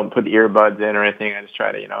 I don't put earbuds in or anything. I just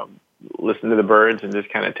try to, listen to the birds and just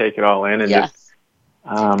kind of take it all in and just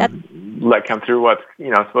let come through what's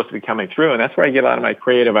supposed to be coming through. And that's where I get a lot of my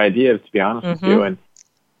creative ideas, to be honest with you. And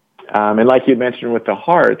like you mentioned with the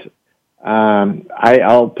heart,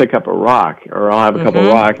 I'll pick up a rock, or I'll have a couple of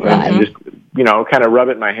rocks and just kind of rub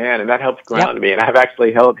it in my hand, and that helps ground me. And I've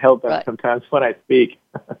actually held that sometimes when I speak.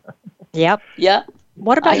 Yep. Yeah.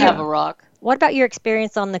 What about I have a rock. What about your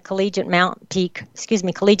experience on the Collegiate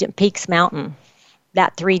Peaks Mountain?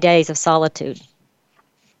 That 3 days of solitude.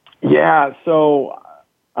 Yeah. So,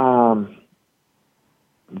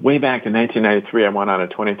 way back in 1993, I went on a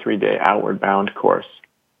 23-day outward bound course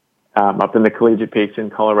up in the Collegiate Peaks in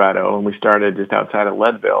Colorado, and we started just outside of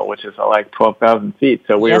Leadville, which is like 12,000 feet.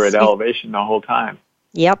 So we were at elevation the whole time.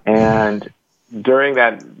 Yep. And during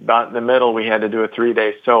that, about in the middle, we had to do a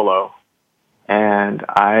 3-day solo. And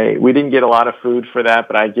we didn't get a lot of food for that,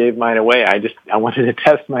 but I gave mine away. I wanted to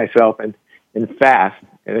test myself and fast.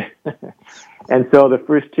 And so the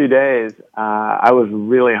first 2 days, I was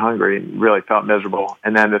really hungry and really felt miserable.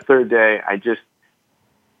 And then the third day, I just,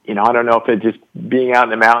 I don't know if it just being out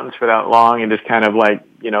in the mountains for that long and just kind of like,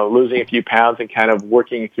 losing a few pounds and kind of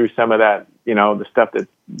working through some of that, the stuff that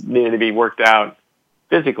needed to be worked out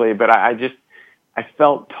physically. But I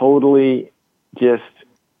felt totally just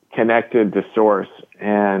connected to Source,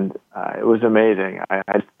 and it was amazing.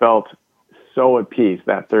 I felt so at peace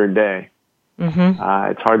that third day.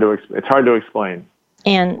 It's hard to explain.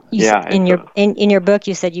 And in your book,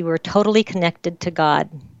 you said you were totally connected to God.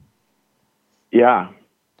 Yeah.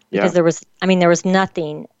 Because there was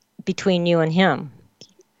nothing between you and Him.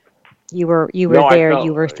 You were there.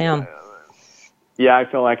 You were with Him. Yeah, I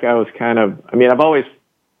felt like I was kind of. I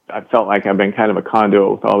felt like I've been kind of a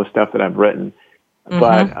conduit with all the stuff that I've written.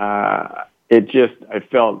 But I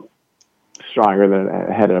felt stronger than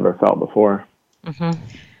I had ever felt before.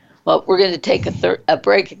 Well, we're going to take a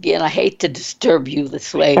break again. I hate to disturb you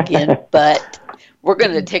this way again, but we're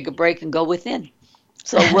going to take a break and go within.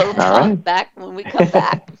 So we'll come back when we come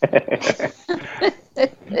back.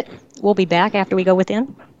 We'll be back after we go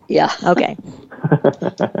within? Yeah. Okay.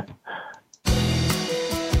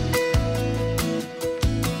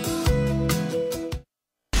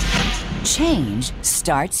 Change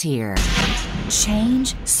starts here.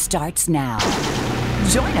 Change starts now.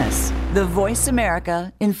 Join us, the Voice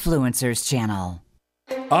America Influencers Channel.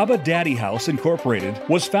 Abba Daddy House Incorporated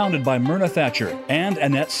was founded by Myrna Thatcher and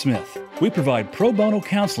Annette Smith. We provide pro bono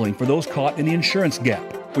counseling for those caught in the insurance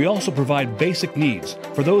gap. We also provide basic needs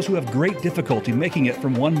for those who have great difficulty making it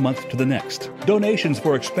from one month to the next. Donations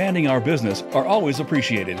for expanding our business are always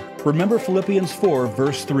appreciated. Remember Philippians 4,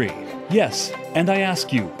 verse 3. Yes, and I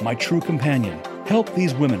ask you, my true companion, help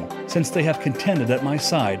these women, since they have contended at my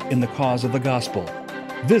side in the cause of the gospel.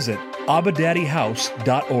 Visit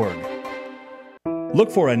abadaddyhouse.org. Look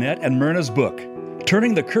for Annette and Myrna's book,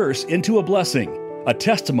 Turning the Curse into a Blessing, a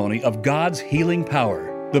testimony of God's healing power.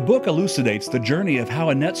 The book elucidates the journey of how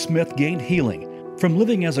Annette Smith gained healing from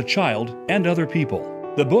living as a child and other people.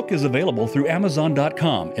 The book is available through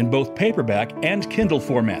Amazon.com in both paperback and Kindle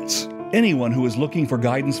formats. Anyone who is looking for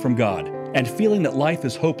guidance from God and feeling that life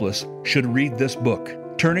is hopeless should read this book,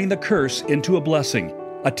 Turning the Curse into a Blessing,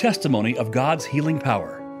 a testimony of God's healing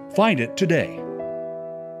power. Find it today.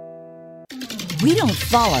 We don't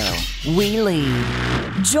follow, we lead.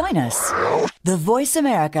 Join us, the Voice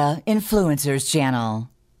America Influencers Channel.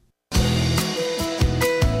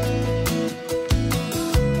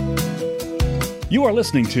 You are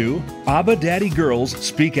listening to Abba Daddy Girls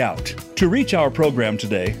Speak Out. To reach our program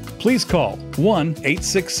today, please call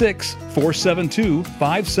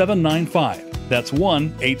 1-866-472-5795. That's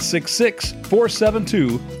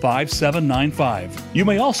 1-866-472-5795. You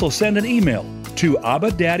may also send an email to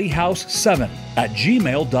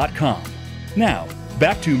abadaddyhouse7@gmail.com. Now,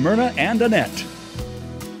 back to Myrna and Annette.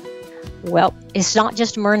 Well, it's not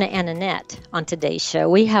just Myrna and Annette on today's show.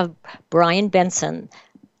 We have Brian Benson,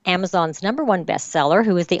 Amazon's #1 bestseller,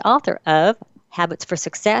 who is the author of Habits for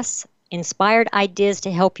Success, Inspired Ideas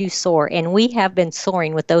to Help You Soar. And we have been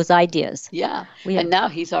soaring with those ideas. Yeah. And now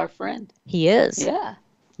he's our friend. He is. Yeah.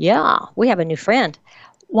 Yeah. We have a new friend.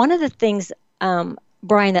 One of the things,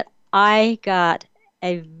 Brian, that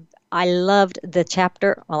I loved the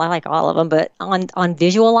chapter, well, I like all of them, but on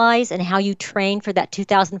visualize and how you trained for that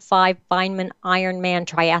 2005 Feynman Ironman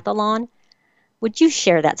triathlon. Would you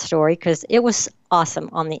share that story? Because it was awesome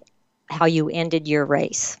on how you ended your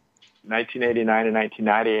race. 1989 and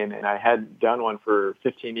 1990, and I had done one for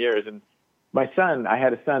 15 years. And my son, I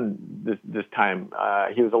had a son this time.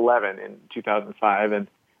 He was 11 in 2005, and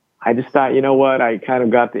I just thought, you know what? I kind of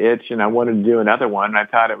got the itch, and I wanted to do another one. I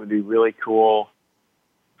thought it would be really cool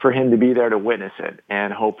for him to be there to witness it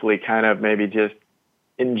and hopefully kind of maybe just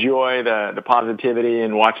enjoy the positivity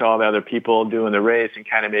and watch all the other people doing the race and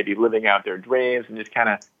kind of maybe living out their dreams and just kind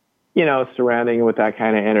of, surrounding with that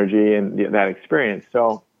kind of energy and that experience.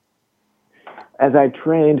 So as I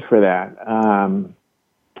trained for that,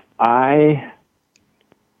 I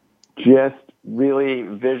just really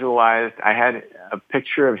visualized, I had a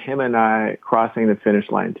picture of him and I crossing the finish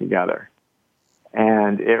line together.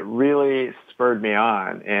 And it really spurred me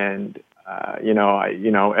on. And,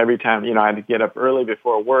 every time, I had to get up early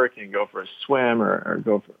before work and go for a swim or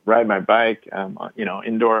ride my bike,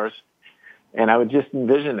 indoors. And I would just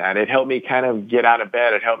envision that. It helped me kind of get out of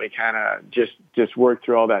bed. It helped me kind of just work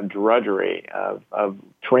through all that drudgery of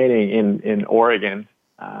training in Oregon,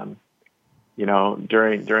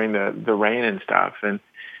 during the rain and stuff. And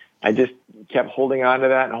I just kept holding on to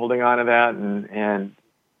that. And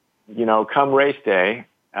come race day,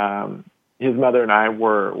 his mother and I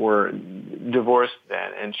were divorced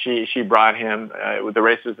then, and she brought him. The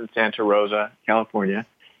race was in Santa Rosa, California,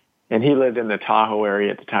 and he lived in the Tahoe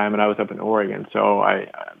area at the time, and I was up in Oregon. So I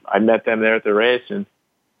met them there at the race, and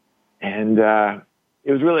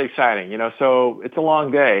it was really exciting. So it's a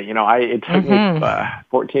long day. It took me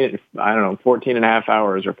 14 and a half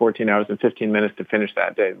hours or 14 hours and 15 minutes to finish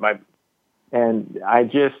that day. And I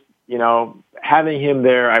just, having him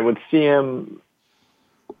there, I would see him.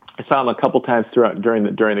 I saw him a couple times during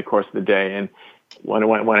the course of the day, and when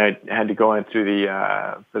I had to go in through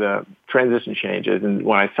for the transition changes, and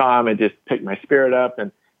when I saw him, it just picked my spirit up,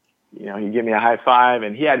 and he'd give me a high five,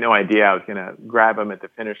 and he had no idea I was going to grab him at the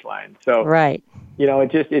finish line. So right,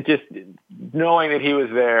 it just knowing that he was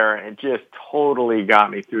there, it just totally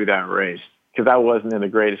got me through that race because I wasn't in the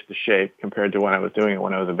greatest of shape compared to when I was doing it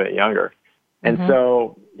when I was a bit younger. And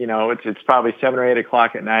so, it's probably 7 or 8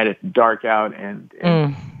 o'clock at night. It's dark out, and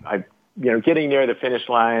I, getting near the finish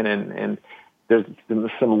line, and there's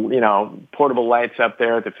some, portable lights up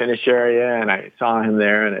there at the finish area, and I saw him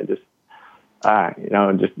there, and I just,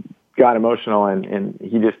 just got emotional, and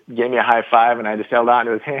he just gave me a high five, and I just held on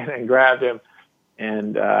to his hand and grabbed him,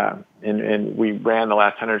 and we ran the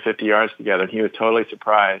last 150 yards together, and he was totally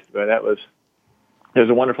surprised. But there's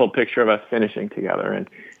a wonderful picture of us finishing together, and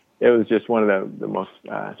it was just one of the most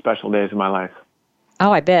special days of my life.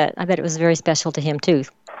 Oh, I bet it was very special to him too,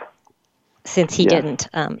 since he didn't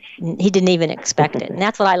even expect it. And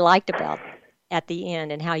that's what I liked about at the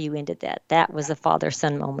end and how you ended that. That was a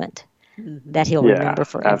father-son moment that he'll remember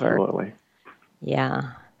forever. Absolutely.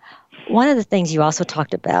 Yeah. One of the things you also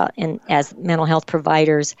talked about, and as mental health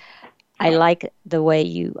providers, I like the way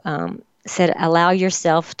you said, allow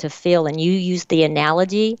yourself to feel, and you used the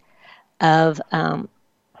analogy of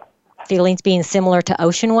feelings being similar to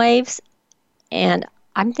ocean waves, and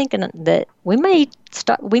I'm thinking that we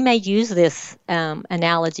may use this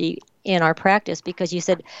analogy in our practice, because you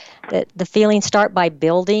said that the feelings start by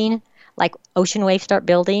building, like ocean waves start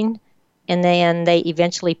building, and then they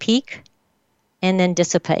eventually peak and then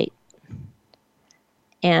dissipate.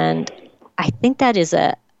 And I think that is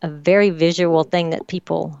a very visual thing that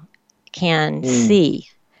people can see.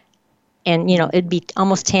 And, it'd be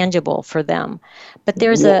almost tangible for them. But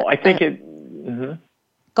there's I think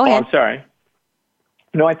Go ahead. I'm sorry.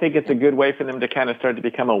 No, I think it's a good way for them to kind of start to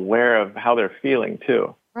become aware of how they're feeling,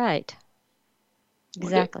 too. Right.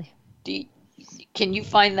 Exactly. Can you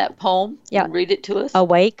find that poem and read it to us?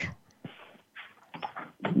 Awake.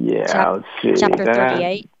 Yeah, let's see. Chapter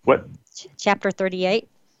 38. What? Chapter 38.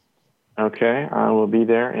 Okay, I will be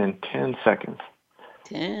there in 10 seconds.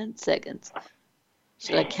 10 seconds.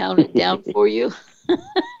 Should I count it down for you?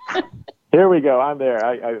 Here we go. I'm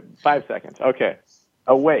there. 5 seconds. Okay.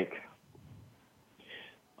 Awake.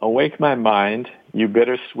 Awake my mind, you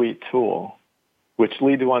bittersweet tool, which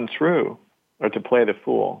lead one true, or to play the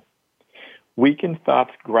fool. Weakened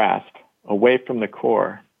thoughts grasp, away from the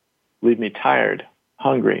core, leave me tired,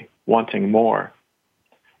 hungry, wanting more.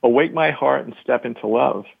 Awake my heart and step into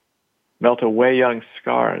love, melt away young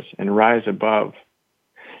scars and rise above.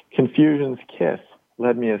 Confusion's kiss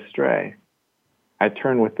led me astray. I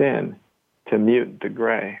turn within to mute the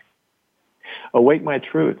gray. Awake my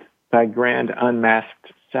truth, thy grand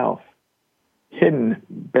unmasked self, hidden,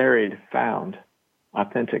 buried, found,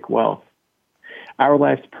 authentic wealth. Our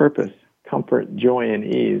life's purpose, comfort, joy, and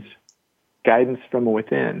ease, guidance from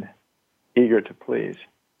within, eager to please.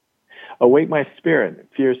 Awake my spirit,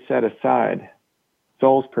 fears set aside,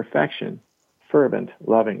 soul's perfection, fervent,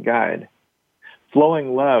 loving guide.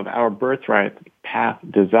 Flowing love, our birthright, path,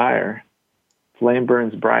 desire, flame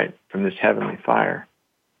burns bright from this heavenly fire.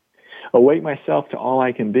 Awake myself to all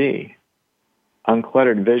I can be,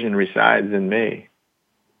 uncluttered vision resides in me.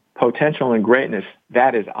 Potential and greatness,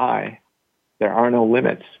 that is I. There are no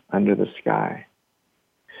limits under the sky.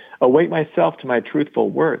 Awake myself to my truthful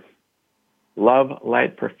worth. Love,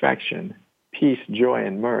 light, perfection, peace, joy,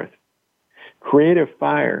 and mirth. Creative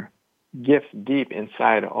fire, gifts deep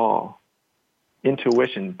inside all.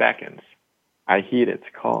 Intuition beckons. I heed its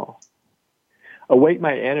call. Awake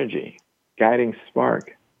my energy, guiding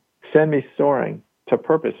spark. Send me soaring to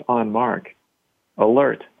purpose on mark.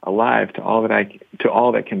 Alert, alive to all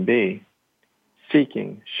that can be.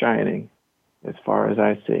 Seeking, shining, as far as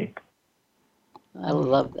I see. I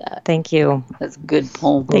love that. Thank you. That's a good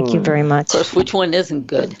poem. Thank you very much. Of course, which one isn't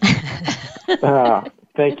good?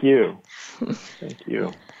 Thank you. Thank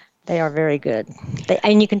you. They are very good.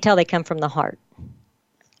 And you can tell they come from the heart.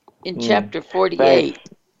 In chapter 48,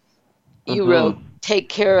 you wrote, take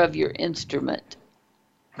care of your instrument.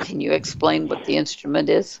 Can you explain what the instrument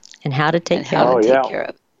is? And how to take care of it. Take care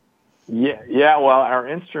of it. Yeah, well, our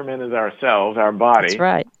instrument is ourselves, our body. That's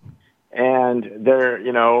right. And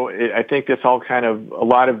I think this all kind of, a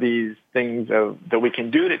lot of these things that we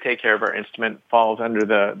can do to take care of our instrument falls under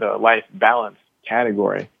the life balance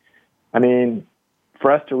category. I mean,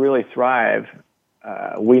 for us to really thrive,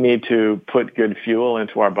 we need to put good fuel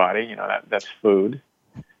into our body. That's food.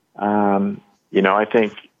 I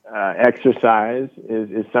think exercise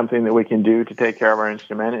is something that we can do to take care of our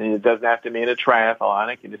instrument. And it doesn't have to mean a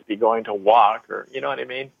triathlon. It can just be going to walk, or, you know what I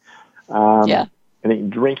mean? Yeah. I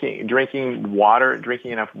think drinking water,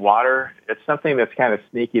 drinking enough water, it's something that's kind of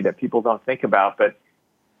sneaky that people don't think about. But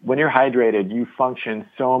when you're hydrated, you function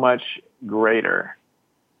so much greater.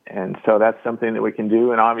 And so that's something that we can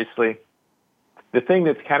do. And obviously, the thing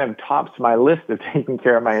that's kind of tops my list of taking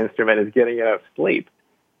care of my instrument is getting enough sleep.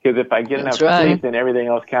 Because if I get enough sleep, then everything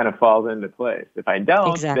else kind of falls into place. If I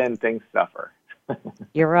don't, then things suffer.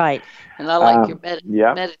 You're right. And I like your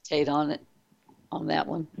meditate on it, on that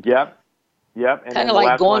one. Yep. And kind of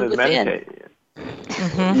like going within. Meditate.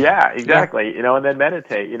 Yeah, exactly. Yeah. And then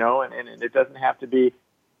meditate, and it doesn't have to be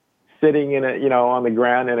sitting on the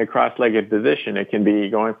ground in a cross-legged position. It can be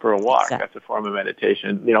going for a walk. Exactly. That's a form of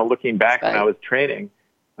meditation. Looking back when I was training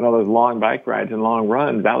and all those long bike rides and long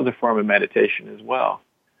runs, that was a form of meditation as well.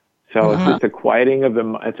 So it's just a quieting of the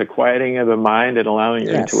mind and allowing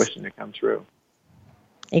your intuition to come through.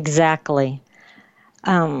 Exactly.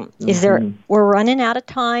 We're running out of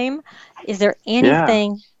time. Is there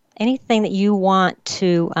anything that you want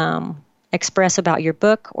to express about your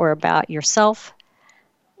book or about yourself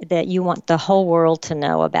that you want the whole world to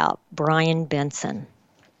know about Brian Benson?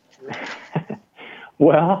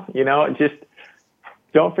 Well, just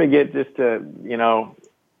don't forget just to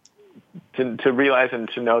realize and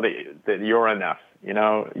to know that you're enough.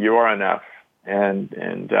 You're enough,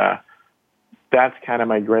 and that's kind of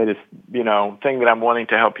my greatest, thing that I'm wanting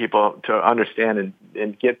to help people to understand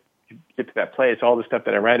and get to that place. All the stuff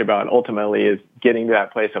that I write about ultimately is getting to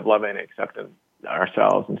that place of loving and accepting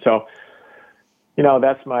ourselves. And so,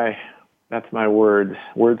 that's my words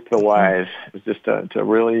to the wise, is just to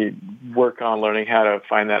really work on learning how to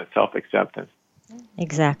find that self-acceptance.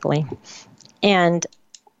 Exactly. And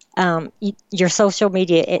your social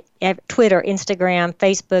media, Twitter, Instagram,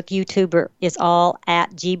 Facebook, YouTube is all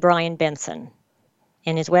at G. Brian Benson.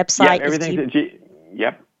 And his website everything's at G.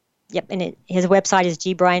 Yep. Yep, and his website is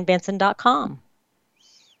gbrianbenson.com.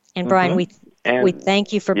 And Brian, we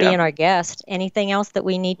thank you for being our guest. Anything else that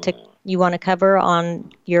you want to cover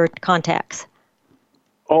on your contacts?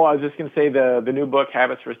 Oh, I was just going to say the new book,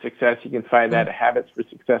 Habits for Success, you can find that at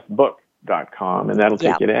habitsforsuccessbook.com, and that'll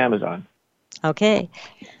take you to Amazon. Okay.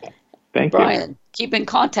 Thank you. Brian, keep in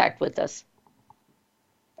contact with us.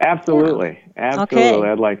 Absolutely. Okay.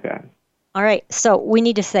 I'd like that. All right. So we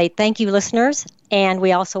need to say thank you, listeners. And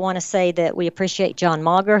we also want to say that we appreciate John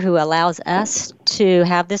Mauger, who allows us to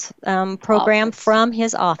have this program from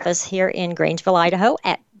his office here in Grangeville, Idaho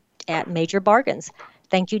at Major Bargains.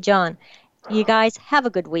 Thank you, John. You guys have a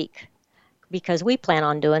good week, because we plan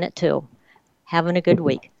on doing it too. Having a good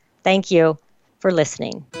week. Thank you for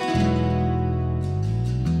listening.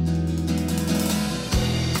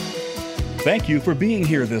 Thank you for being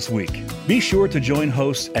here this week. Be sure to join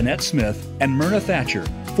hosts Annette Smith and Myrna Thatcher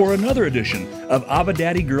for another edition of Abba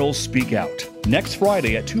Daddy Girls Speak Out, next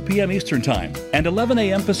Friday at 2 p.m. Eastern Time and 11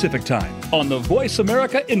 a.m. Pacific Time on the Voice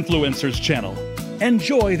America Influencers Channel.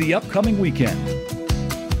 Enjoy the upcoming weekend.